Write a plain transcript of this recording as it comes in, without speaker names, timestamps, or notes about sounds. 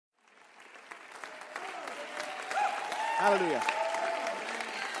Hallelujah.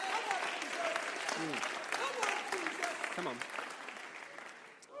 Come on.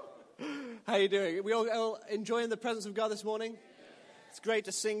 How are you doing? We all enjoying the presence of God this morning? It's great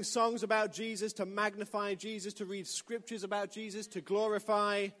to sing songs about Jesus, to magnify Jesus, to read scriptures about Jesus, to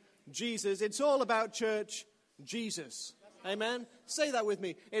glorify Jesus. It's all about, church, Jesus. Amen? Say that with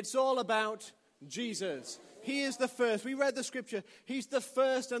me. It's all about Jesus. He is the first. We read the scripture. He's the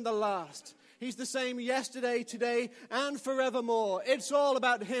first and the last. He's the same yesterday, today, and forevermore. It's all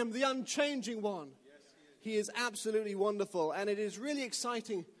about him, the unchanging one. He is absolutely wonderful. And it is really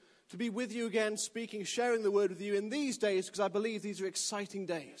exciting to be with you again, speaking, sharing the word with you in these days, because I believe these are exciting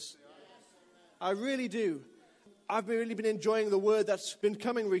days. I really do. I've really been enjoying the word that's been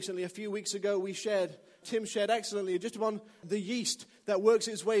coming recently. A few weeks ago, Tim shared excellently just upon the yeast that works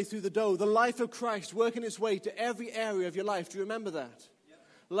its way through the dough, the life of Christ working its way to every area of your life. Do you remember that?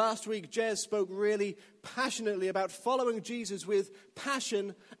 Last week, Jez spoke really passionately about following Jesus with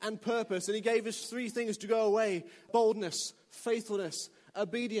passion and purpose. And he gave us 3 things to go away: boldness, faithfulness,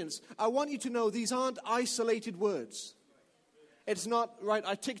 obedience. I want you to know these aren't isolated words. It's not, right,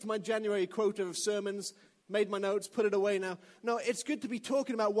 I ticked my January quota of sermons, made my notes, put it away now. No, it's good to be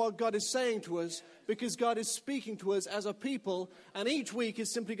talking about what God is saying to us, because God is speaking to us as a people, and each week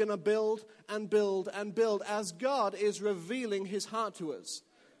is simply going to build and build and build as God is revealing his heart to us.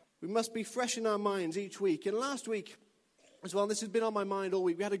 We must be fresh in our minds each week. And last week as well, this has been on my mind all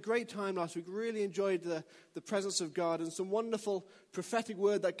week. We had a great time last week. Really enjoyed the presence of God and some wonderful prophetic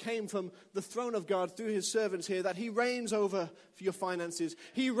word that came from the throne of God through his servants here, that he reigns over your finances.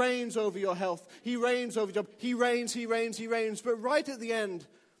 He reigns over your health. He reigns over your job. He reigns, he reigns, he reigns. But right at the end,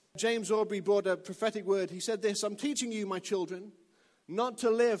 James Aubrey brought a prophetic word. He said this: I'm teaching you, my children, not to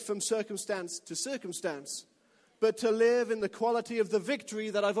live from circumstance to circumstance, but to live in the quality of the victory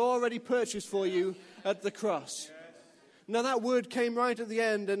that I've already purchased for you at the cross. Now that word came right at the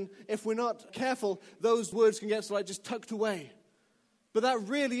end, and if we're not careful, those words can get just tucked away. But that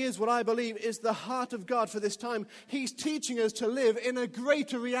really is what I believe is the heart of God for this time. He's teaching us to live in a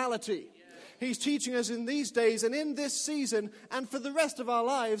greater reality. He's teaching us in these days and in this season and for the rest of our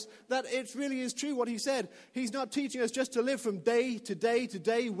lives that it really is true what he said. He's not teaching us just to live from day to day to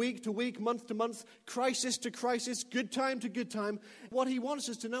day, week to week, month to month, crisis to crisis, good time to good time. What he wants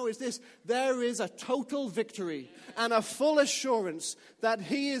us to know is this: there is a total victory and a full assurance that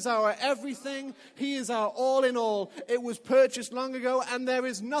he is our everything. He is our all in all. It was purchased long ago, and there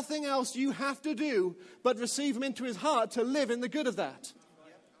is nothing else you have to do but receive him into his heart to live in the good of that.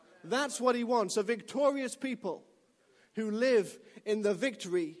 That's what he wants, a victorious people who live in the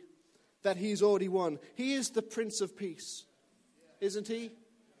victory that he's already won. He is the Prince of Peace, isn't he?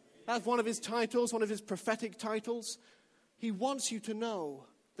 That's one of his titles, one of his prophetic titles. He wants you to know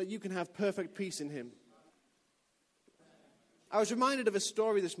that you can have perfect peace in him. I was reminded of a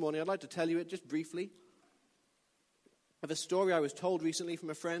story this morning. I'd like to tell you it just briefly. Of a story I was told recently from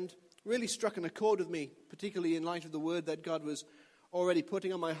a friend. Really struck an chord with me, particularly in light of the word that God was already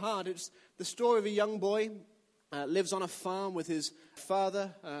putting on my heart. It's the story of a young boy, lives on a farm with his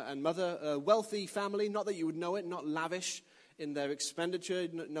father and mother, a wealthy family, not that you would know it, not lavish in their expenditure,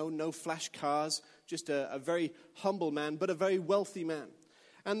 no flash cars, just a very humble man, but a very wealthy man.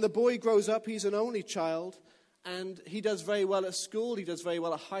 And the boy grows up, he's an only child, and he does very well at school, he does very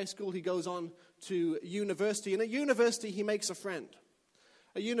well at high school, he goes on to university, and at university he makes a friend.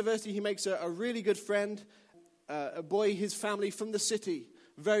 At university he makes a really good friend, a boy, his family from the city,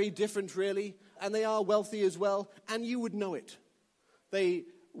 very different really, and they are wealthy as well, and you would know it. They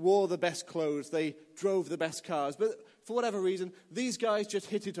wore the best clothes, they drove the best cars, but for whatever reason, these guys just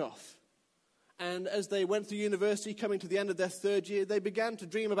hit it off. And as they went through university, coming to the end of their 3rd year, they began to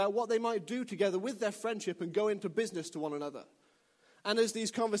dream about what they might do together with their friendship and go into business to one another. And as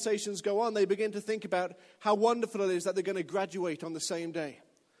these conversations go on, they begin to think about how wonderful it is that they're going to graduate on the same day.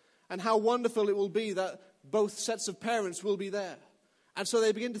 And how wonderful it will be that both sets of parents will be there. And so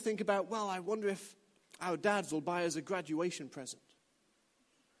they begin to think about, well, I wonder if our dads will buy us a graduation present.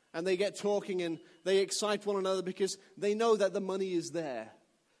 And they get talking and they excite one another because they know that the money is there.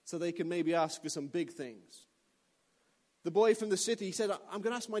 So they can maybe ask for some big things. The boy from the city said, I'm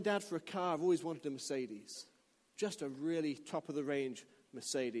going to ask my dad for a car. I've always wanted a Mercedes. Just a really top-of-the-range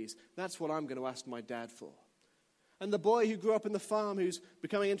Mercedes. That's what I'm going to ask my dad for. And the boy who grew up in the farm, who's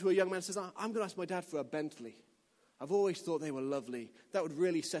becoming into a young man, says, I'm going to ask my dad for a Bentley. I've always thought they were lovely. That would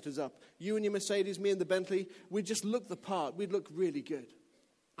really set us up. You and your Mercedes, me and the Bentley, we'd just look the part. We'd look really good.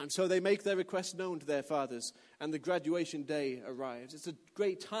 And so they make their request known to their fathers, and the graduation day arrives. It's a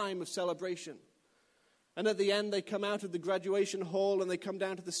great time of celebration. And at the end, they come out of the graduation hall, and they come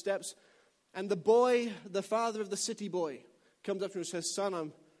down to the steps, And the boy, the father of the city boy, comes up to him and says, son,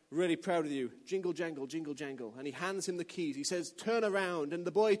 I'm really proud of you. Jingle, jangle, jingle, jangle. And he hands him the keys. He says, turn around. And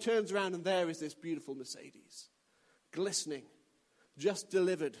the boy turns around, and there is this beautiful Mercedes, glistening, just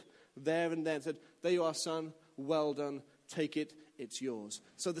delivered there and then. Said, there you are, son. Well done. Take it. It's yours.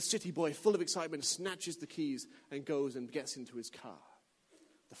 So the city boy, full of excitement, snatches the keys and goes and gets into his car.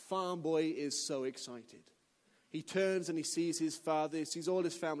 The farm boy is so excited. He turns and he sees his father, he sees all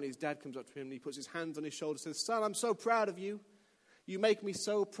his family. His dad comes up to him and he puts his hands on his shoulder and says, son, I'm so proud of you. You make me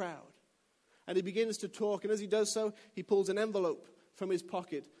so proud. And he begins to talk, and as he does so, he pulls an envelope from his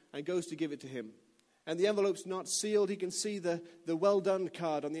pocket and goes to give it to him. And the envelope's not sealed. He can see the well done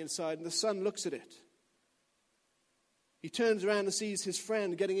card on the inside, and the son looks at it. He turns around and sees his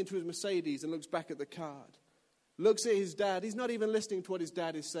friend getting into his Mercedes and looks back at the card. Looks at his dad. He's not even listening to what his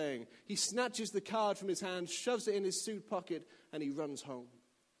dad is saying. He snatches the card from his hand, shoves it in his suit pocket, and he runs home.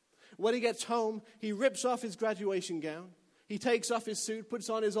 When he gets home, he rips off his graduation gown. He takes off his suit, puts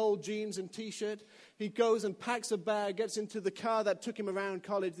on his old jeans and T-shirt. He goes and packs a bag, gets into the car that took him around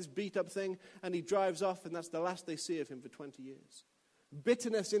college, this beat-up thing, and he drives off, and that's the last they see of him for 20 years.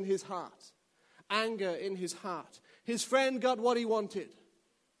 Bitterness in his heart. Anger in his heart. His friend got what he wanted.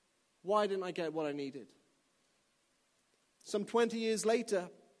 Why didn't I get what I needed? Some 20 years later,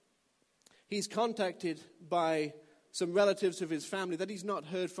 he's contacted by some relatives of his family that he's not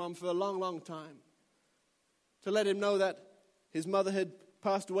heard from for a long, long time, to let him know that his mother had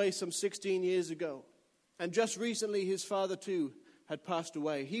passed away some 16 years ago. And just recently, his father, too, had passed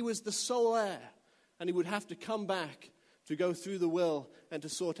away. He was the sole heir, and he would have to come back to go through the will and to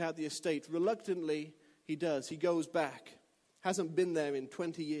sort out the estate. Reluctantly, he does. He goes back. Hasn't been there in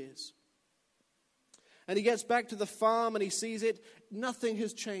 20 years. And he gets back to the farm and he sees it. Nothing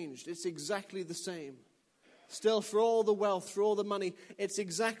has changed. It's exactly the same. Still, for all the wealth, for all the money, it's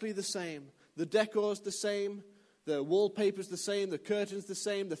exactly the same. The decor's the same. The wallpaper's the same. The curtain's the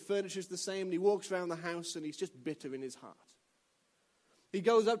same. The furniture's the same. And he walks around the house and he's just bitter in his heart. He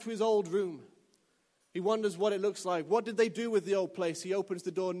goes up to his old room. He wonders what it looks like. What did they do with the old place? He opens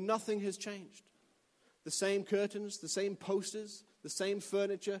the door. Nothing has changed. The same curtains, the same posters, the same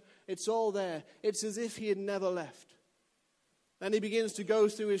furniture. It's all there. It's as if he had never left. And he begins to go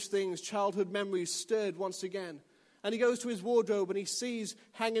through his things, childhood memories stirred once again. And he goes to his wardrobe and he sees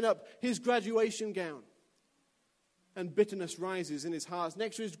hanging up his graduation gown. And bitterness rises in his heart.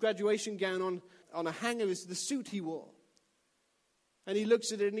 Next to his graduation gown on a hanger is the suit he wore. And he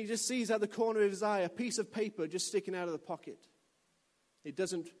looks at it and he just sees out the corner of his eye a piece of paper just sticking out of the pocket. It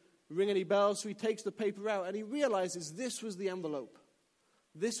doesn't ring any bells, so he takes the paper out and he realizes this was the envelope.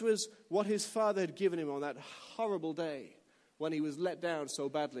 This was what his father had given him on that horrible day when he was let down so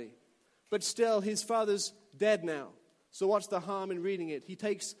badly. But still, his father's dead now. So what's the harm in reading it? He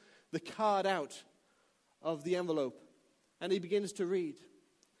takes the card out of the envelope and he begins to read.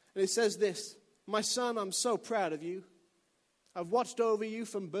 And it says this, my son, I'm so proud of you. I've watched over you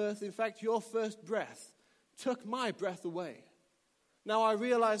from birth. In fact, your first breath took my breath away. Now I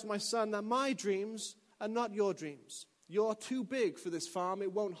realize, my son, that my dreams are not your dreams. You're too big for this farm.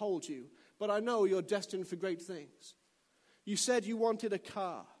 It won't hold you. But I know you're destined for great things. You said you wanted a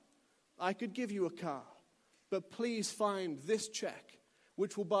car. I could give you a car. But please find this check,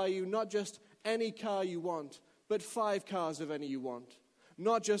 which will buy you not just any car you want, but 5 cars of any you want.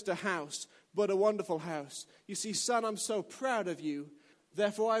 Not just a house, but a wonderful house. You see, son, I'm so proud of you.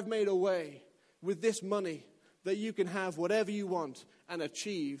 Therefore, I've made a way with this money that you can have whatever you want and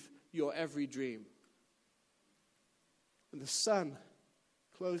achieve your every dream. And the son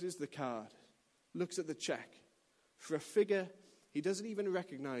closes the card, looks at the check for a figure he doesn't even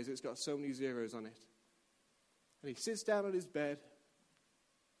recognize. It's got so many zeros on it. And he sits down on his bed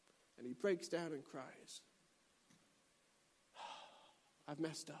and he breaks down and cries. I've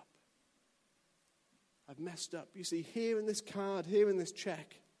messed up. I've messed up. You see, here in this card, here in this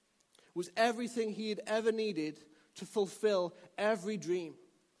check, was everything he had ever needed to fulfill every dream,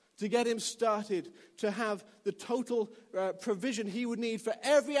 to get him started, to have the total provision he would need for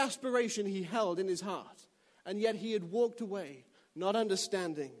every aspiration he held in his heart. And yet he had walked away, not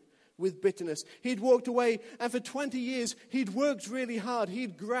understanding, with bitterness. He'd walked away, and for 20 years, he'd worked really hard.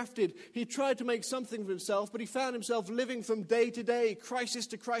 He'd grafted. He tried to make something of himself, but he found himself living from day to day, crisis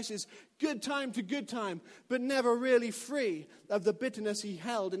to crisis, good time to good time, but never really free of the bitterness he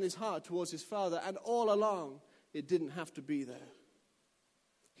held in his heart towards his father. And all along, it didn't have to be there.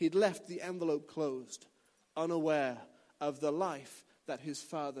 He'd left the envelope closed, unaware of the life that his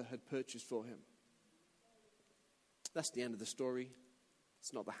father had purchased for him. That's the end of the story.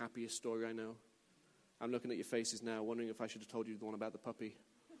 It's not the happiest story, I know. I'm looking at your faces now, wondering if I should have told you the one about the puppy.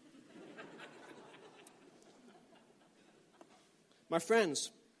 My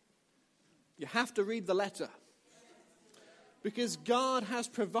friends, you have to read the letter. Because God has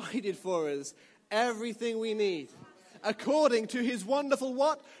provided for us everything we need. According to his wonderful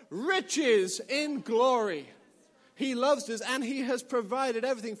what? Riches in glory. He loves us and he has provided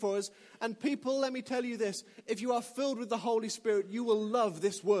everything for us. And people, let me tell you this. If you are filled with the Holy Spirit, you will love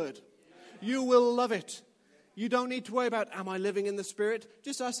this word. You will love it. You don't need to worry about, am I living in the Spirit?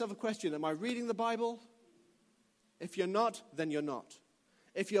 Just ask yourself a question. Am I reading the Bible? If you're not, then you're not.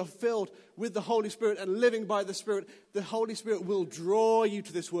 If you're filled with the Holy Spirit and living by the Spirit, the Holy Spirit will draw you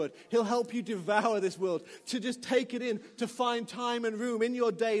to this word. He'll help you devour this word, to just take it in, to find time and room in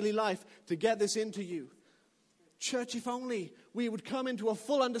your daily life to get this into you. Church, if only we would come into a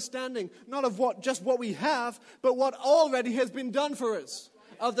full understanding, not of just what we have, but what already has been done for us.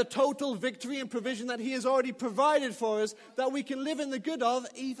 Of the total victory and provision that he has already provided for us, that we can live in the good of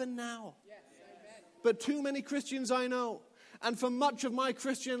even now. But too many Christians I know, and for much of my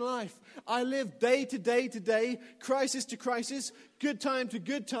Christian life, I live day to day to day, crisis to crisis, good time to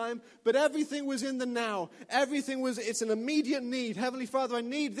good time, but everything was in the now. It's an immediate need. Heavenly Father, I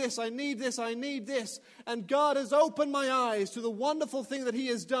need this, I need this, I need this. And God has opened my eyes to the wonderful thing that he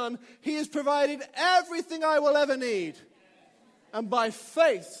has done. He has provided everything I will ever need. And by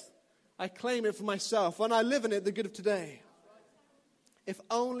faith, I claim it for myself. When I live in it, the good of today. If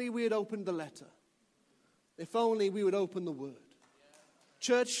only we had opened the letter. If only we would open the word.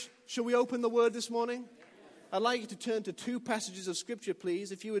 Church, shall we open the word this morning? I'd like you to turn to two passages of Scripture,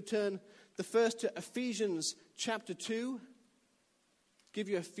 please. If you would turn the first to Ephesians chapter 2. Give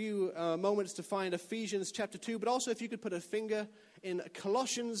you a few moments to find Ephesians chapter 2. But also if you could put a finger in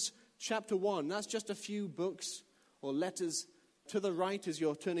Colossians chapter 1. That's just a few books or letters to the right as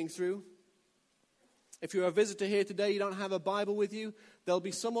you're turning through. If you're a visitor here today, you don't have a Bible with you, there'll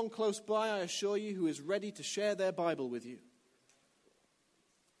be someone close by, I assure you, who is ready to share their Bible with you.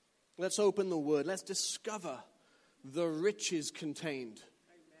 Let's open the Word. Let's discover the riches contained.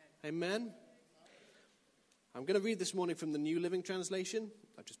 Amen. I'm going to read this morning from the New Living Translation.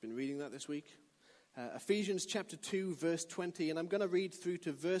 I've just been reading that this week. Ephesians chapter 2, verse 20, and I'm going to read through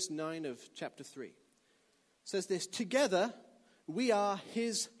to verse 9 of chapter 3. It says this, "Together we are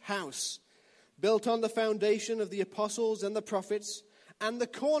his house, built on the foundation of the apostles and the prophets, and the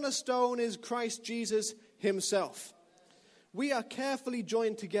cornerstone is Christ Jesus himself. We are carefully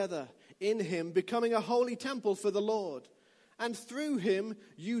joined together in him, becoming a holy temple for the Lord. And through him,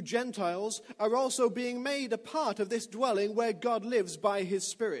 you Gentiles are also being made a part of this dwelling where God lives by his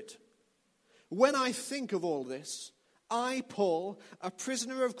Spirit. When I think of all this, I, Paul, a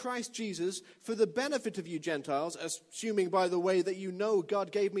prisoner of Christ Jesus, for the benefit of you Gentiles, assuming, by the way, that you know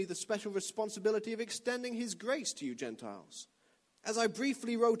God gave me the special responsibility of extending his grace to you Gentiles. As I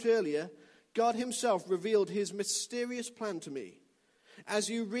briefly wrote earlier, God himself revealed his mysterious plan to me. As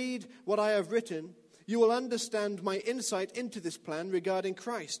you read what I have written, you will understand my insight into this plan regarding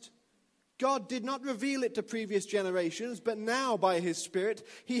Christ. God did not reveal it to previous generations, but now by his Spirit,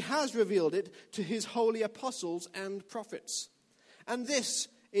 he has revealed it to his holy apostles and prophets. And this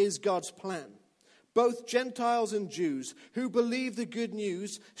is God's plan. Both Gentiles and Jews who believe the good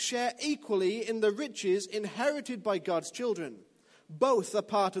news share equally in the riches inherited by God's children. Both are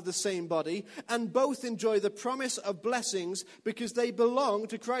part of the same body, and both enjoy the promise of blessings because they belong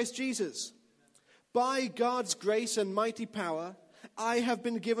to Christ Jesus. By God's grace and mighty power, I have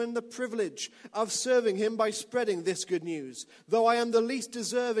been given the privilege of serving him by spreading this good news. Though I am the least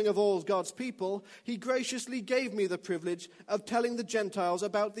deserving of all God's people, he graciously gave me the privilege of telling the Gentiles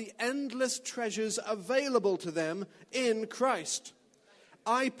about the endless treasures available to them in Christ.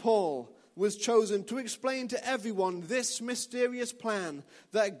 I, Paul, was chosen to explain to everyone this mysterious plan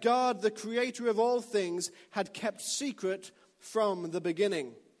that God, the creator of all things, had kept secret from the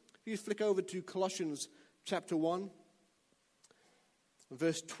beginning. If you flick over to Colossians chapter 1.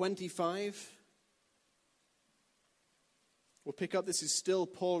 Verse 25. We'll pick up, this is still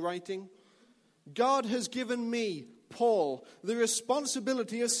Paul writing. God has given me, Paul, the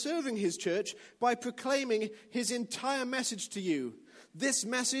responsibility of serving his church by proclaiming his entire message to you. This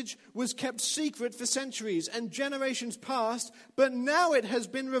message was kept secret for centuries and generations past, but now it has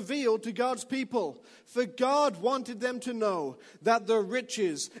been revealed to God's people. For God wanted them to know that the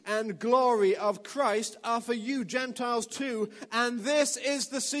riches and glory of Christ are for you Gentiles too, and this is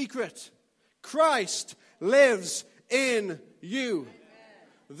the secret. Christ lives in you.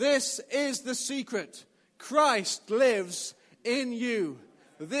 This is the secret. Christ lives in you.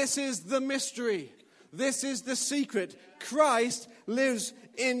 This is the mystery. This is the secret. Christ lives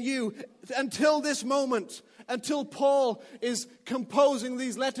in you. Until this moment, until Paul is composing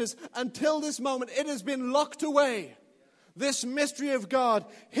these letters, until this moment, it has been locked away. This mystery of God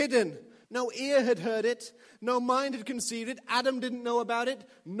hidden. No ear had heard it. No mind had conceived it. Adam didn't know about it.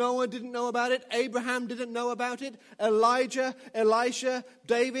 Noah didn't know about it. Abraham didn't know about it. Elijah, Elisha,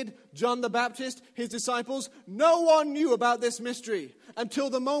 David, John the Baptist, his disciples. No one knew about this mystery until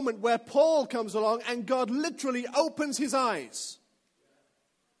the moment where Paul comes along and God literally opens his eyes.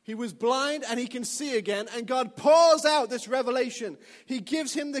 He was blind and he can see again, and God pours out this revelation. He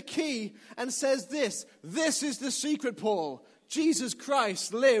gives him the key and says this is the secret, Paul. Jesus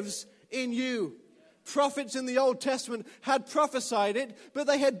Christ lives in you. Prophets in the Old Testament had prophesied it, but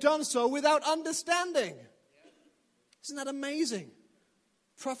they had done so without understanding. Isn't that amazing?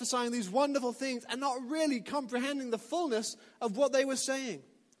 Prophesying these wonderful things and not really comprehending the fullness of what they were saying.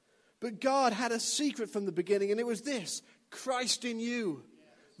 But God had a secret from the beginning, and it was this: Christ in you,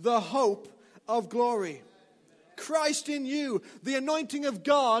 the hope of glory. Christ in you, the anointing of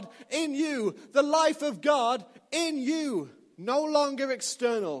God in you, the life of God in you. No longer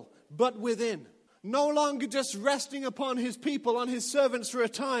external, but within. No longer just resting upon his people, on his servants for a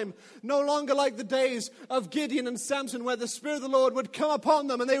time. No longer like the days of Gideon and Samson, where the Spirit of the Lord would come upon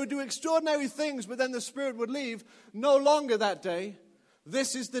them and they would do extraordinary things, but then the Spirit would leave. No longer that day.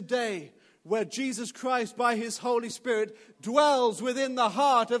 This is the day where Jesus Christ, by his Holy Spirit, dwells within the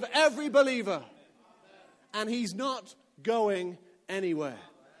heart of every believer. And he's not going anywhere.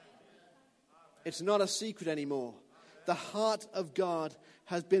 It's not a secret anymore. The heart of God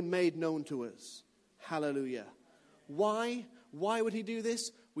has been made known to us. Hallelujah. Why? Why would he do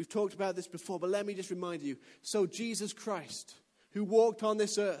this? We've talked about this before, but let me just remind you. So Jesus Christ, who walked on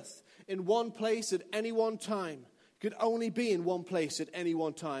this earth in one place at any one time, could only be in one place at any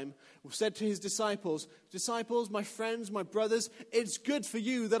one time, said to his disciples, my friends, my brothers, it's good for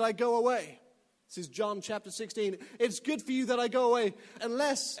you that I go away. This is John chapter 16. It's good for you that I go away.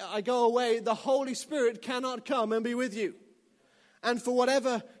 Unless I go away, the Holy Spirit cannot come and be with you. And for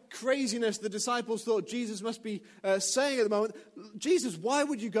whatever craziness the disciples thought Jesus must be saying at the moment, Jesus, why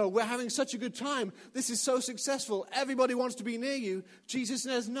would you go? We're having such a good time. This is so successful. Everybody wants to be near you. Jesus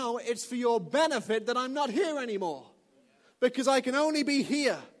says, no, it's for your benefit that I'm not here anymore. Because I can only be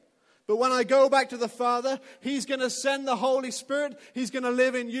here. But when I go back to the Father, he's going to send the Holy Spirit. He's going to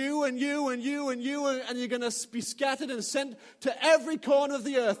live in you and you and you and you. And you're going to be scattered and sent to every corner of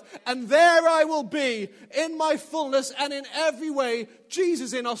the earth. And there I will be in my fullness and in every way.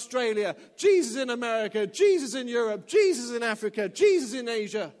 Jesus in Australia, Jesus in America, Jesus in Europe, Jesus in Africa, Jesus in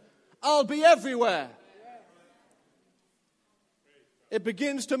Asia. I'll be everywhere. It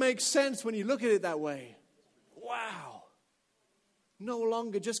begins to make sense when you look at it that way. Wow. No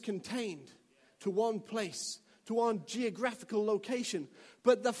longer just contained to one place, to one geographical location,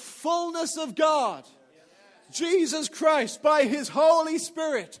 but the fullness of God, Jesus Christ, by his Holy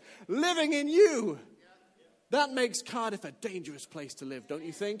Spirit, living in you. That makes Cardiff a dangerous place to live, don't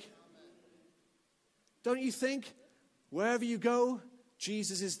you think? Don't you think? Wherever you go,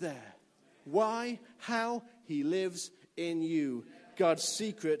 Jesus is there. Why? How? He lives in you. God's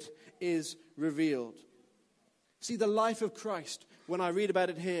secret is revealed. See, the life of Christ, when I read about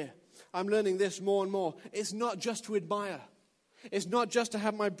it here, I'm learning this more and more. It's not just to admire. It's not just to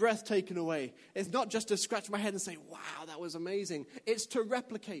have my breath taken away. It's not just to scratch my head and say, wow, that was amazing. It's to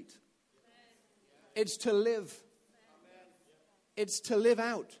replicate. It's to live. It's to live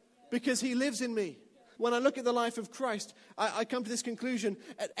out because he lives in me. When I look at the life of Christ, I come to this conclusion.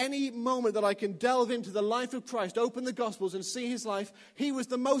 At any moment that I can delve into the life of Christ, open the Gospels and see his life, he was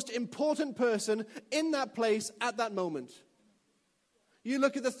the most important person in that place at that moment. You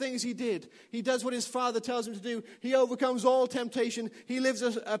look at the things he did. He does what his Father tells him to do. He overcomes all temptation. He lives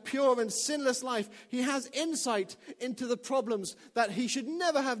a pure and sinless life. He has insight into the problems that he should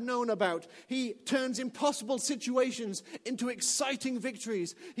never have known about. He turns impossible situations into exciting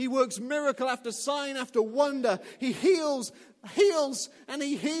victories. He works miracle after sign after wonder. He heals, and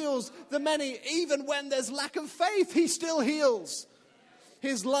he heals the many. Even when there's lack of faith, he still heals.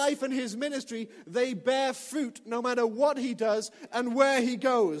 His life and his ministry, they bear fruit no matter what he does and where he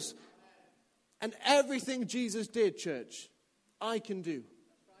goes. And everything Jesus did, church, I can do.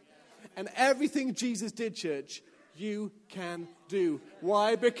 And everything Jesus did, church, you can do.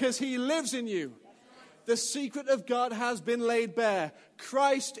 Why? Because he lives in you. The secret of God has been laid bare.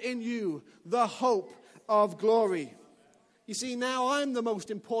 Christ in you, the hope of glory. You see, now I'm the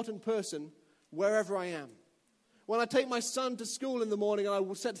most important person wherever I am. When I take my son to school in the morning and I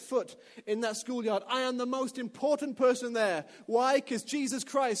will set foot in that schoolyard, I am the most important person there. Why? Because Jesus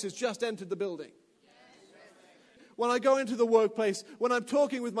Christ has just entered the building. when I go into the workplace, when I'm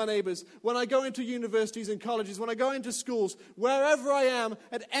talking with my neighbors, when I go into universities and colleges, when I go into schools, wherever I am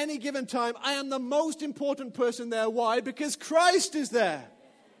at any given time, I am the most important person there. Why? Because Christ is there.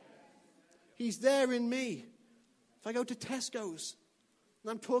 He's there in me. If I go to Tesco's and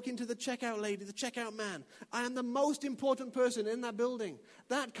I'm talking to the checkout lady, the checkout man, I am the most important person in that building.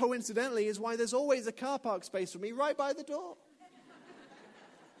 That, coincidentally, is why there's always a car park space for me right by the door.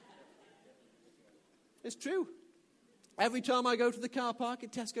 It's true. Every time I go to the car park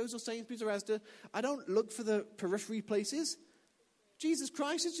at Tesco's or Sainsbury's or Asda, I don't look for the periphery places. Jesus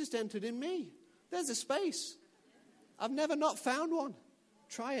Christ has just entered in me. There's a space. I've never not found one.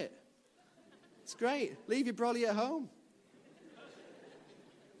 Try it. It's great. Leave your brolly at home.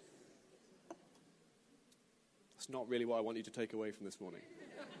 That's not really what I want you to take away from this morning.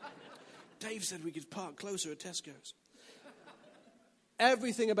 Dave said we could park closer at Tesco's.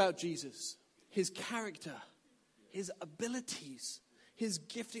 Everything about Jesus, his character, his abilities, his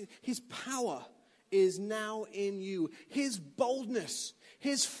gifting, his power is now in you. His boldness,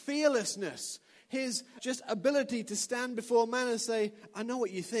 his fearlessness, his just ability to stand before man and say, I know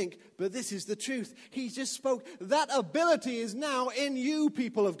what you think, but this is the truth. He just spoke. That ability is now in you,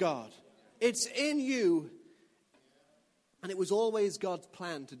 people of God. It's in you. And it was always God's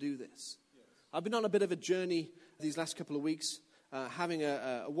plan to do this. I've been on a bit of a journey these last couple of weeks, having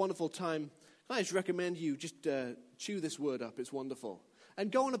a wonderful time. I just recommend you just chew this word up. It's wonderful.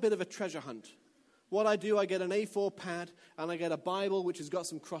 And go on a bit of a treasure hunt. What I do, I get an A4 pad and I get a Bible which has got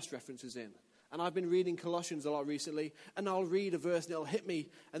some cross-references in. And I've been reading Colossians a lot recently, and I'll read a verse and it'll hit me,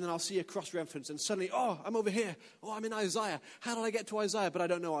 and then I'll see a cross-reference, and suddenly, oh, I'm over here. Oh, I'm in Isaiah. How did I get to Isaiah? But I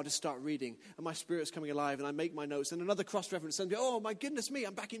don't know. I'll just start reading, and my spirit's coming alive, and I make my notes, and another cross-reference sends me, oh, my goodness me,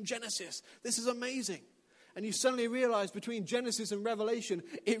 I'm back in Genesis. This is amazing. And you suddenly realize between Genesis and Revelation,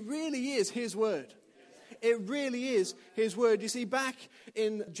 it really is his word. It really is his word. You see, back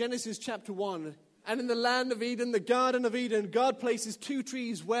in Genesis chapter 1, and in the land of Eden, the Garden of Eden, God places two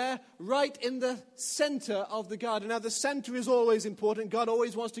trees where? Right in the center of the garden. Now, the center is always important. God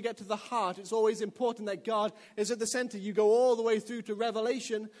always wants to get to the heart. It's always important that God is at the center. You go all the way through to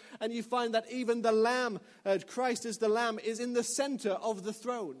Revelation, and you find that even the Lamb, Christ as the Lamb, is in the center of the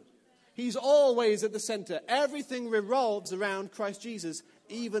throne. He's always at the center. Everything revolves around Christ Jesus,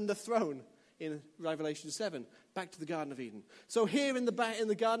 even the throne in Revelation 7. Back to the Garden of Eden. So here in the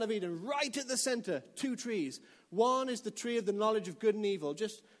Garden of Eden, right at the center, two trees. One is the tree of the knowledge of good and evil.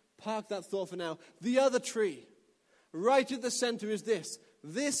 Just park that thought for now. The other tree, right at the center, is this.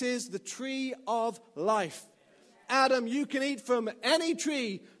 This is the tree of life. Adam, you can eat from any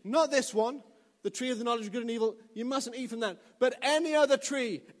tree, not this one. The tree of the knowledge of good and evil, you mustn't eat from that. But any other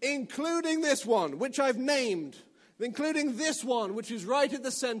tree, including this one, which I've named, including this one, which is right at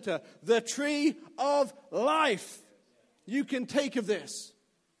the center, the tree of life. You can take of this.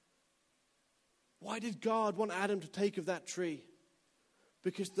 Why did God want Adam to take of that tree?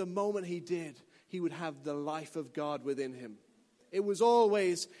 Because the moment he did, he would have the life of God within him. It was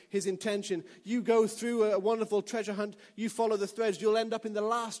always his intention. You go through a wonderful treasure hunt, you follow the threads, you'll end up in the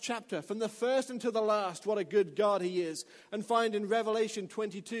last chapter, from the first until the last, what a good God he is, and find in Revelation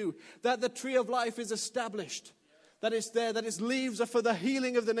 22 that the tree of life is established. That it's there, that its leaves are for the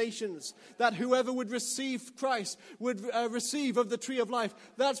healing of the nations, that whoever would receive Christ would receive of the tree of life.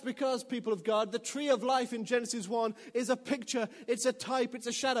 That's because, people of God, the tree of life in Genesis 1 is a picture, it's a type, it's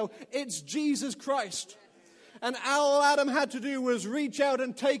a shadow. It's Jesus Christ. And all Adam had to do was reach out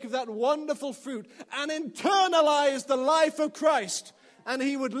and take of that wonderful fruit and internalize the life of Christ, and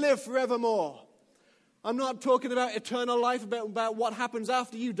he would live forevermore. I'm not talking about eternal life, about what happens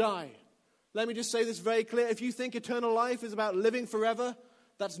after you die. Let me just say this very clear. If you think eternal life is about living forever,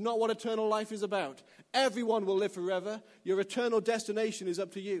 that's not what eternal life is about. Everyone will live forever. Your eternal destination is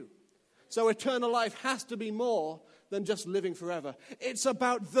up to you. So eternal life has to be more than just living forever. It's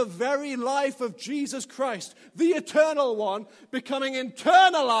about the very life of Jesus Christ, the eternal one, becoming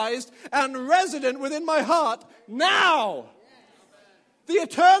internalized and resident within my heart now. The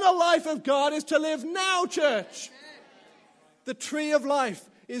eternal life of God is to live now, church. The tree of life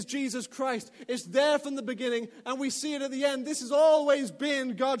is Jesus Christ. It's there from the beginning, and we see it at the end. This has always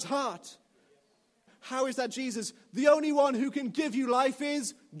been God's heart. How is that Jesus? The only one who can give you life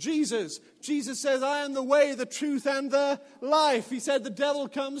is Jesus. Jesus says, I am the way, the truth, and the life. He said, the devil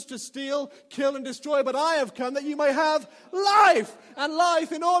comes to steal, kill, and destroy, but I have come that you may have life, and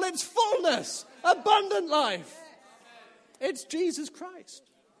life in all its fullness, abundant life. It's Jesus Christ.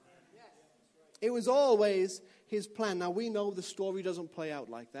 It was always his plan. Now, we know the story doesn't play out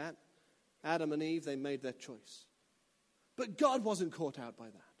like that. Adam and Eve, they made their choice. But God wasn't caught out by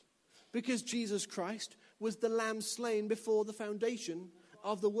that. Because Jesus Christ was the lamb slain before the foundation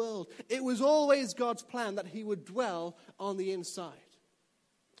of the world. It was always God's plan that he would dwell on the inside.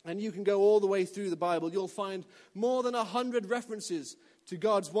 And you can go all the way through the Bible. You'll find more than 100 references to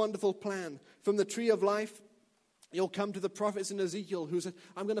God's wonderful plan. From the tree of life, you'll come to the prophets in Ezekiel who said,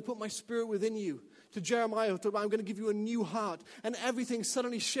 I'm going to put my spirit within you. To Jeremiah, I'm going to give you a new heart. And everything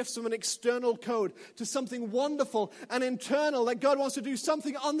suddenly shifts from an external code to something wonderful and internal, that God wants to do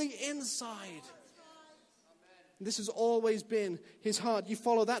something on the inside. This has always been his heart. You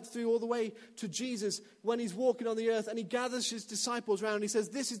follow that through all the way to Jesus when he's walking on the earth and he gathers his disciples around and he says,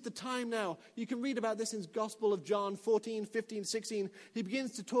 this is the time now. You can read about this in the Gospel of John 14, 15, 16. He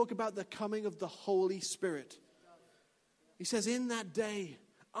begins to talk about the coming of the Holy Spirit. He says, in that day,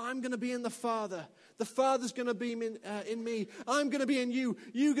 I'm going to be in the Father. The Father's going to be in me. I'm going to be in you.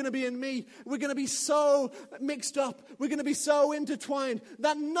 You're going to be in me. We're going to be so mixed up. We're going to be so intertwined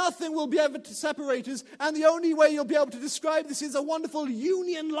that nothing will be able to separate us. And the only way you'll be able to describe this is a wonderful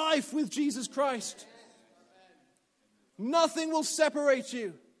union life with Jesus Christ. Nothing will separate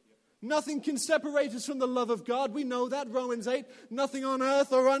you. Nothing can separate us from the love of God. We know that, Romans 8. Nothing on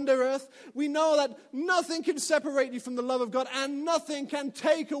earth or under earth. We know that nothing can separate you from the love of God, and nothing can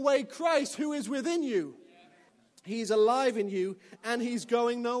take away Christ who is within you. He's alive in you, and he's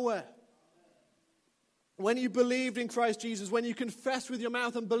going nowhere. When you believed in Christ Jesus, when you confessed with your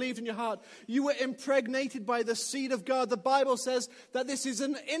mouth and believed in your heart, you were impregnated by the seed of God. The Bible says that this is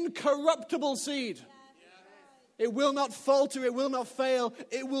an incorruptible seed. It will not falter, it will not fail,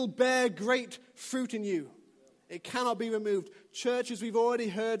 it will bear great fruit in you. It cannot be removed. Church, as we've already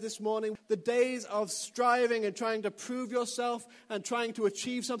heard this morning, the days of striving and trying to prove yourself and trying to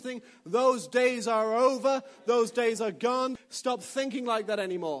achieve something, those days are over, those days are gone. Stop thinking like that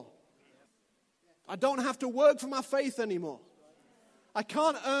anymore. I don't have to work for my faith anymore. I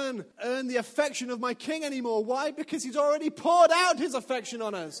can't earn the affection of my King anymore. Why? Because he's already poured out his affection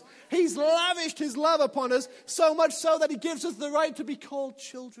on us. He's lavished his love upon us, so much so that he gives us the right to be called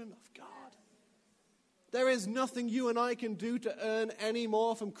children of God. There is nothing you and I can do to earn any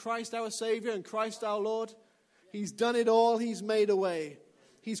more from Christ our Savior and Christ our Lord. He's done it all. He's made a way.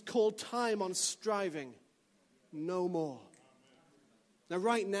 He's called time on striving. No more. Now,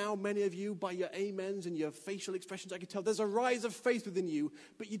 right now, many of you, by your amens and your facial expressions, I can tell there's a rise of faith within you,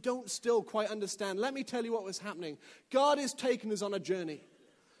 but you don't still quite understand. Let me tell you what was happening. God is taking us on a journey.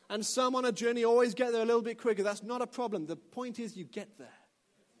 And some on a journey always get there a little bit quicker. That's not a problem. The point is you get there.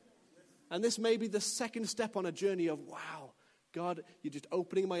 And this may be the second step on a journey of, wow, God, you're just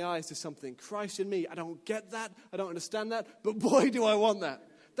opening my eyes to something. Christ in me. I don't get that. I don't understand that. But boy, do I want that.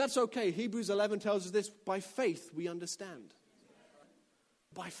 That's okay. Hebrews 11 tells us this. By faith, we understand.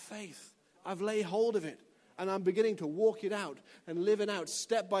 By faith, I've laid hold of it, and I'm beginning to walk it out and live it out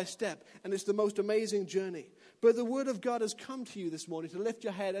step by step, and it's the most amazing journey. But the Word of God has come to you this morning to lift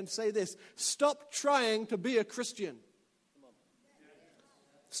your head and say this: stop trying to be a Christian.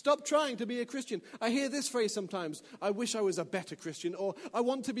 Stop trying to be a Christian. I hear this phrase sometimes: I wish I was a better Christian, or I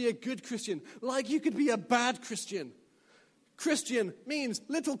want to be a good Christian. Like you could be a bad Christian. Christian means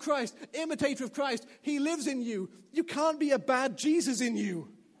little Christ, imitator of Christ. He lives in you. You can't be a bad Jesus in you.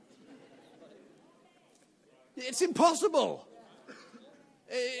 It's impossible.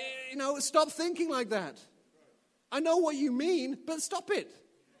 Stop thinking like that. I know what you mean, but stop it.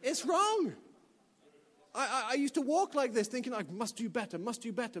 It's wrong. I used to walk like this, thinking I must do better, must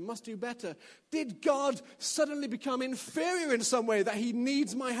do better, must do better. Did God suddenly become inferior in some way that he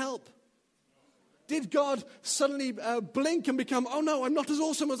needs my help? Did God suddenly blink and become, oh no, I'm not as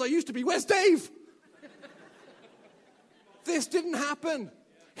awesome as I used to be. Where's Dave? This didn't happen.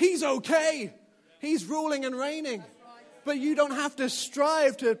 He's okay. He's ruling and reigning. But you don't have to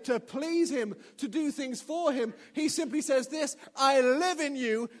strive to please him, to do things for him. He simply says this: I live in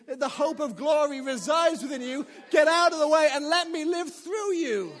you. The hope of glory resides within you. Get out of the way and let me live through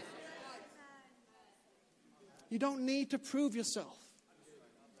you. You don't need to prove yourself.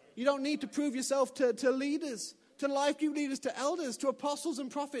 You don't need to prove yourself to leaders, to life group leaders, to elders, to apostles and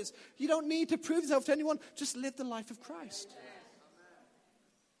prophets. You don't need to prove yourself to anyone. Just live the life of Christ.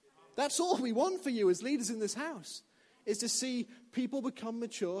 That's all we want for you as leaders in this house, is to see people become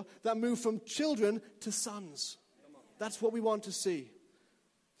mature, that move from children to sons. That's what we want to see.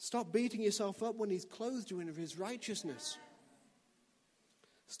 Stop beating yourself up when he's clothed you in his righteousness.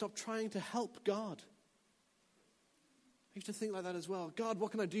 Stop trying to help God. I used to think like that as well. God,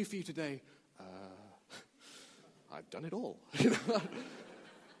 what can I do for you today? I've done it all.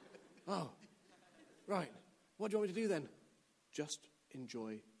 Oh, right. What do you want me to do then? Just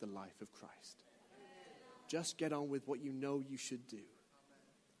enjoy the life of Christ. Just get on with what you know you should do.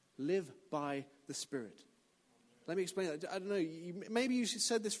 Live by the Spirit. Let me explain that. I don't know, maybe you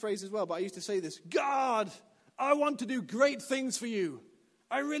said this phrase as well, but I used to say this: God, I want to do great things for you.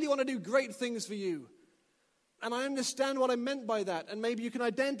 I really want to do great things for you. And I understand what I meant by that. And maybe you can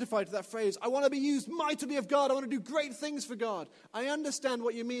identify to that phrase. I want to be used mightily of God. I want to do great things for God. I understand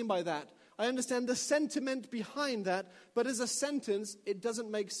what you mean by that. I understand the sentiment behind that. But as a sentence, it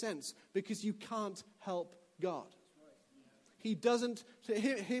doesn't make sense because you can't help God. He doesn't,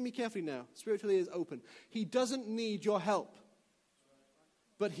 hear me carefully now. Spiritual ears open. He doesn't need your help.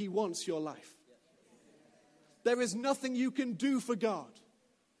 But he wants your life. There is nothing you can do for God.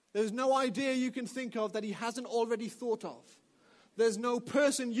 There's no idea you can think of that he hasn't already thought of. There's no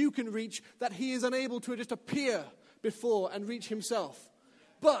person you can reach that he is unable to just appear before and reach himself.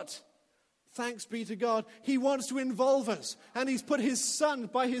 But, thanks be to God, he wants to involve us. And he's put his Son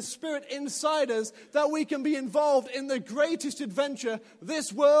by his Spirit inside us that we can be involved in the greatest adventure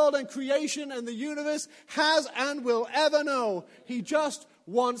this world and creation and the universe has and will ever know. He just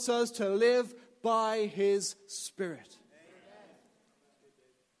wants us to live by his Spirit.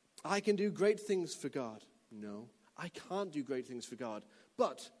 I can do great things for God. No, I can't do great things for God.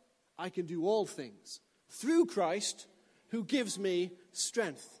 But I can do all things through Christ who gives me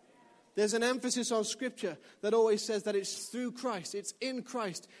strength. There's an emphasis on Scripture that always says that it's through Christ, it's in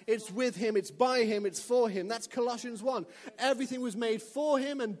Christ, it's with him, it's by him, it's for him. That's Colossians 1. Everything was made for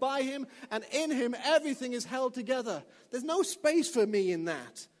him and by him, and in him everything is held together. There's no space for me in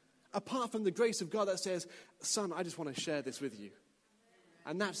that, apart from the grace of God that says, son, I just want to share this with you.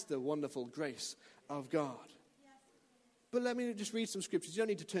 And that's the wonderful grace of God. But let me just read some scriptures. You don't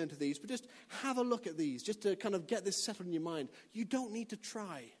need to turn to these, but just have a look at these, just to kind of get this settled in your mind. You don't need to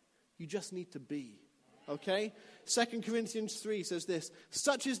try. You just need to be. Okay? 2 Corinthians 3 says this: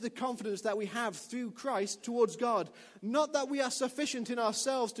 such is the confidence that we have through Christ towards God. Not that we are sufficient in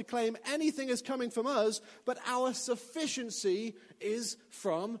ourselves to claim anything is coming from us, but our sufficiency is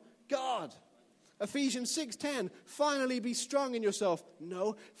from God. Ephesians 6:10, finally be strong in yourself.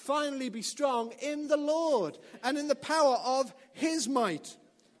 No, finally be strong in the Lord and in the power of his might.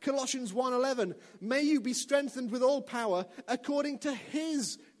 Colossians 1:11, may you be strengthened with all power according to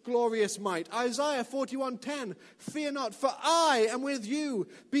his glorious might. Isaiah 41:10, fear not, for I am with you.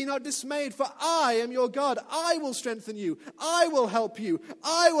 Be not dismayed, for I am your God. I will strengthen you. I will help you.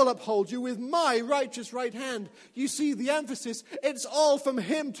 I will uphold you with my righteous right hand. You see the emphasis. It's all from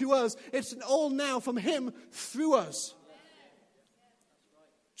him to us. It's all now from him through us.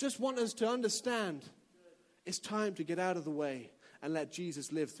 Just want us to understand it's time to get out of the way and let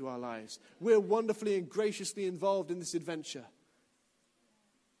Jesus live through our lives. We're wonderfully and graciously involved in this adventure.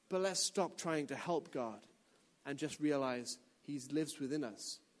 But let's stop trying to help God and just realize he lives within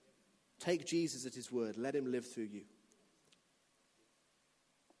us. Take Jesus at his word. Let him live through you.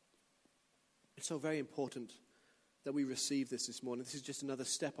 It's so very important that we receive this morning. This is just another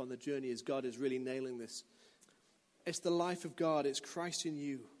step on the journey as God is really nailing this. It's the life of God. It's Christ in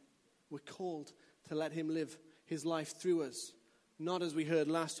you. We're called to let him live his life through us. Not as we heard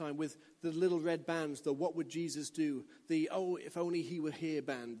last time with the little red bands, the what would Jesus do, the oh, if only he were here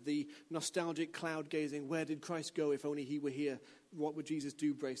band, the nostalgic cloud gazing, where did Christ go if only he were here, what would Jesus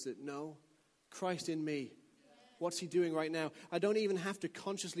do bracelet. No, Christ in me. What's he doing right now? I don't even have to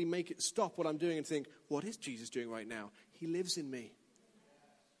consciously make it stop what I'm doing and think, what is Jesus doing right now? He lives in me.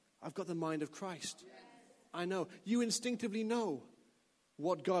 I've got the mind of Christ. I know. You instinctively know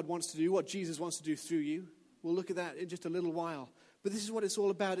what God wants to do, what Jesus wants to do through you. We'll look at that in just a little while. But this is what it's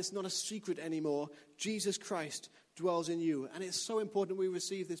all about. It's not a secret anymore. Jesus Christ dwells in you. And it's so important we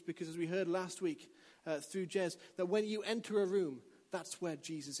receive this because as we heard last week through Jez, that when you enter a room, that's where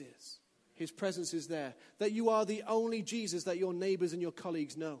Jesus is. His presence is there. That you are the only Jesus that your neighbors and your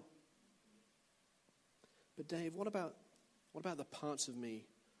colleagues know. But Dave, what about the parts of me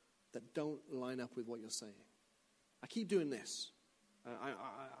that don't line up with what you're saying? I keep doing this.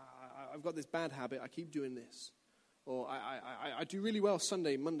 I've got this bad habit. I keep doing this. Or I do really well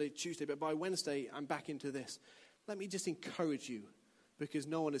Sunday, Monday, Tuesday, but by Wednesday, I'm back into this. Let me just encourage you, because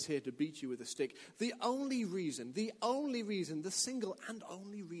no one is here to beat you with a stick. The only reason, the single and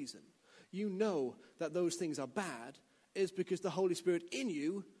only reason you know that those things are bad is because the Holy Spirit in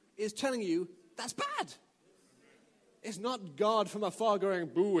you is telling you that's bad. It's not God from afar going,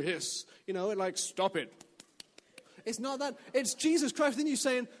 boo, hiss, like, stop it. It's not that. It's Jesus Christ in you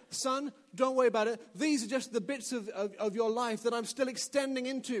saying, son, don't worry about it. These are just the bits of your life that I'm still extending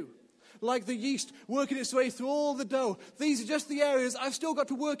into. Like the yeast working its way through all the dough. These are just the areas I've still got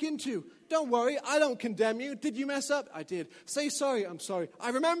to work into. Don't worry, I don't condemn you. Did you mess up? I did. Say sorry, I'm sorry. I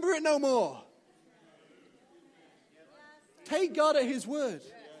remember it no more. Take God at his word.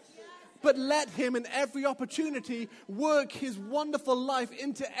 but let him in every opportunity work his wonderful life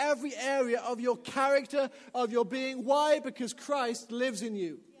into every area of your character, of your being. Why? Because Christ lives in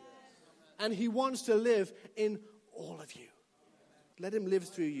you. And he wants to live in all of you. Let him live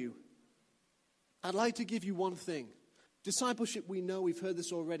through you. I'd like to give you one thing. Discipleship, we know, we've heard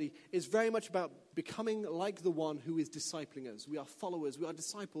this already, is very much about becoming like the one who is discipling us. We are followers. We are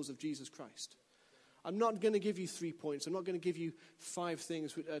disciples of Jesus Christ. I'm not going to give you 3 points. I'm not going to give you 5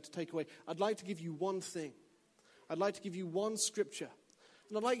 things to take away. I'd like to give you one thing. I'd like to give you one scripture.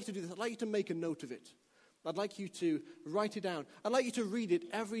 And I'd like you to do this. I'd like you to make a note of it. I'd like you to write it down. I'd like you to read it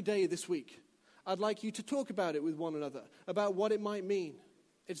every day this week. I'd like you to talk about it with one another, about what it might mean.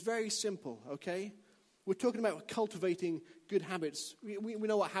 It's very simple, okay? We're talking about cultivating good habits. We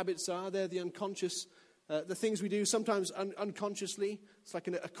know what habits are. They're the unconscious, the things we do sometimes unconsciously. It's like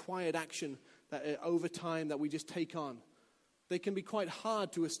an acquired action that over time that we just take on. They can be quite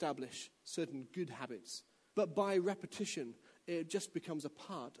hard to establish, certain good habits. But by repetition, it just becomes a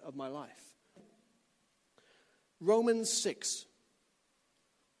part of my life. Romans 6.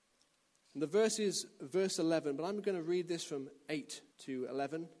 And the verse is verse 11, but I'm going to read this from 8 to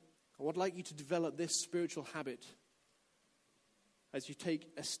 11. I would like you to develop this spiritual habit as you take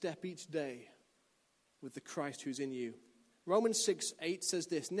a step each day with the Christ who's in you. Romans 6:8 says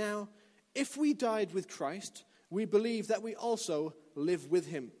this, "Now, if we died with Christ, we believe that we also live with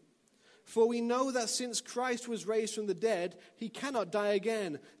him. For we know that since Christ was raised from the dead, he cannot die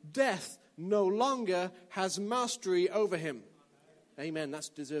again. Death no longer has mastery over him." Amen.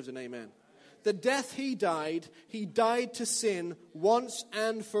 That deserves an amen. The death he died to sin once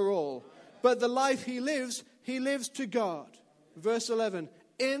and for all. But the life he lives to God. Verse 11,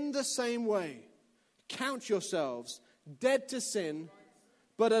 "In the same way, count yourselves dead to sin,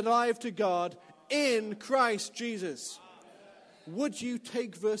 but alive to God in Christ Jesus." Would you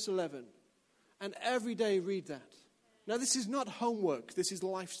take verse 11 and every day read that? Now, this is not homework. This is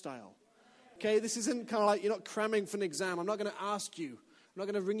lifestyle. Okay, this isn't kind of like you're not cramming for an exam. I'm not going to ask you. I'm not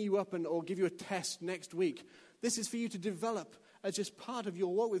going to ring you up or give you a test next week. This is for you to develop as just part of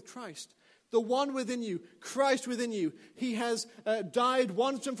your walk with Christ. The one within you, Christ within you, he has died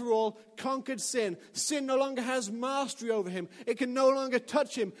once and for all, conquered sin. Sin no longer has mastery over him. It can no longer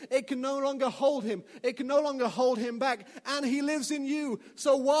touch him. It can no longer hold him. It can no longer hold him back. And he lives in you.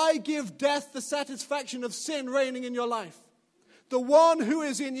 So why give death the satisfaction of sin reigning in your life? The one who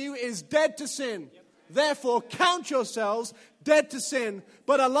is in you is dead to sin. Therefore, count yourselves dead to sin,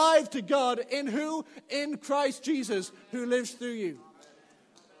 but alive to God in who? In Christ Jesus, who lives through you.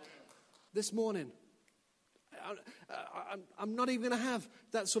 This morning, I'm not even going to have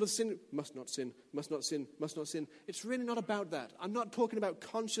that sort of sin. Must not sin, must not sin, must not sin. It's really not about that. I'm not talking about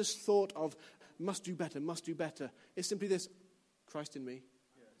conscious thought of must do better, must do better. It's simply this: Christ in me,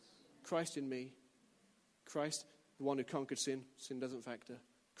 Christ in me, Christ, the one who conquered sin. Sin doesn't factor.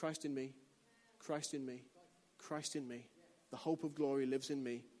 Christ in me, Christ in me, Christ in me. The hope of glory lives in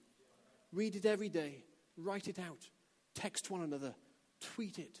me. Read it every day. Write it out. Text one another.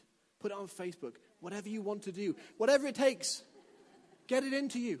 Tweet it. Put it on Facebook. Whatever you want to do. Whatever it takes. Get it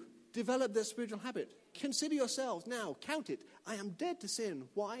into you. Develop that spiritual habit. Consider yourselves now. Count it. I am dead to sin.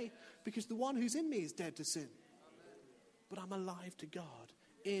 Why? Because the one who's in me is dead to sin. But I'm alive to God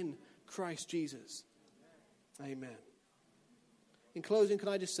in Christ Jesus. Amen. In closing, can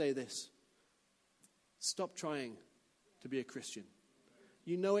I just say this? Stop trying to be a Christian.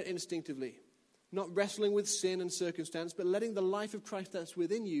 You know it instinctively. Not wrestling with sin and circumstance, but letting the life of Christ that's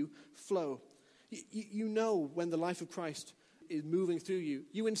within you flow. You know when the life of Christ is moving through you.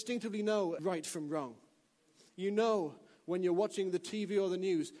 You instinctively know right from wrong. You know when you're watching the TV or the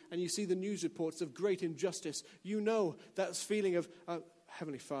news and you see the news reports of great injustice. You know that feeling of,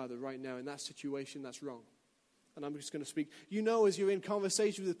 Heavenly Father, right now in that situation, that's wrong. And I'm just going to speak. You know as you're in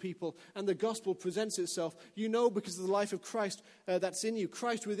conversation with people and the gospel presents itself, you know because of the life of Christ that's in you,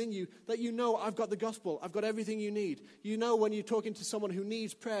 Christ within you, that you know I've got the gospel. I've got everything you need. You know when you're talking to someone who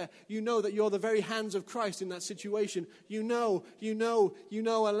needs prayer, you know that you're the very hands of Christ in that situation. You know,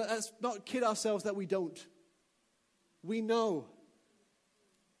 and let's not kid ourselves that we don't. We know.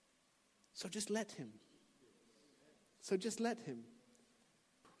 So just let him.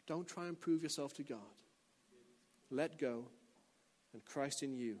 Don't try and prove yourself to God. Let go, and Christ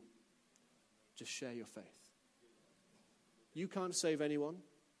in you. Just share your faith. You can't save anyone.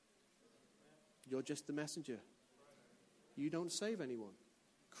 You're just the messenger. You don't save anyone.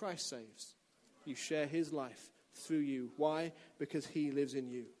 Christ saves. You share his life through you. Why? Because he lives in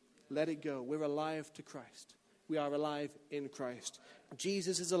you. Let it go. We're alive to Christ. We are alive in Christ.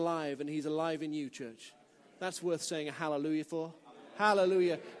 Jesus is alive, and he's alive in you, church. That's worth saying a hallelujah for.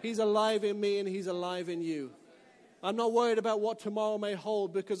 Hallelujah. He's alive in me and He's alive in you. I'm not worried about what tomorrow may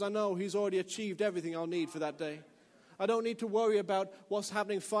hold because I know He's already achieved everything I'll need for that day. I don't need to worry about what's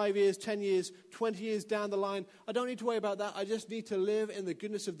happening 5 years, 10 years, 20 years down the line. I don't need to worry about that. I just need to live in the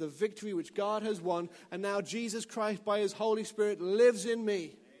goodness of the victory which God has won. And now Jesus Christ, by His Holy Spirit, lives in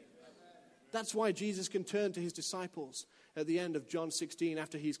me. That's why Jesus can turn to His disciples at the end of John 16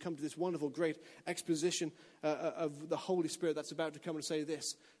 after He's come to this wonderful, great exposition of the Holy Spirit that's about to come and say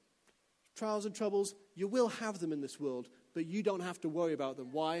this. Trials and troubles, you will have them in this world, but you don't have to worry about them.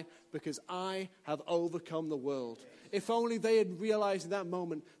 Why? Because I have overcome the world. If only they had realized in that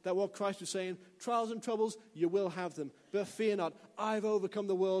moment that what Christ was saying, trials and troubles, you will have them. But fear not, I've overcome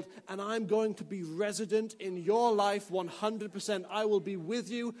the world, and I'm going to be resident in your life 100%. I will be with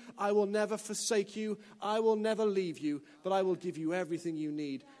you. I will never forsake you. I will never leave you, but I will give you everything you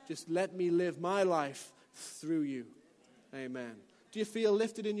need. Just let me live my life through you. Amen. Do you feel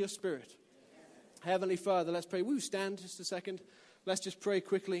lifted in your spirit? Heavenly Father, let's pray. Will you stand just a second? Let's just pray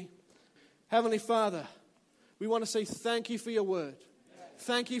quickly. Heavenly Father, we want to say thank you for your word.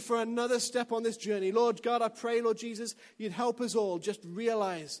 Thank you for another step on this journey. Lord God, I pray, Lord Jesus, you'd help us all just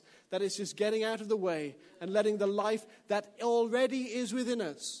realize that it's just getting out of the way and letting the life that already is within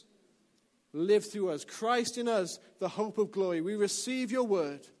us live through us. Christ in us, the hope of glory. We receive your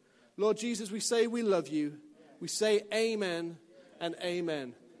word. Lord Jesus, we say we love you. We say amen and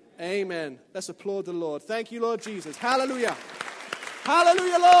amen. Amen. Let's applaud the Lord. Thank you, Lord Jesus. Hallelujah.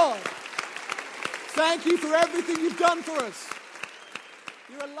 Hallelujah, Lord. Thank you for everything you've done for us.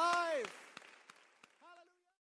 You're alive.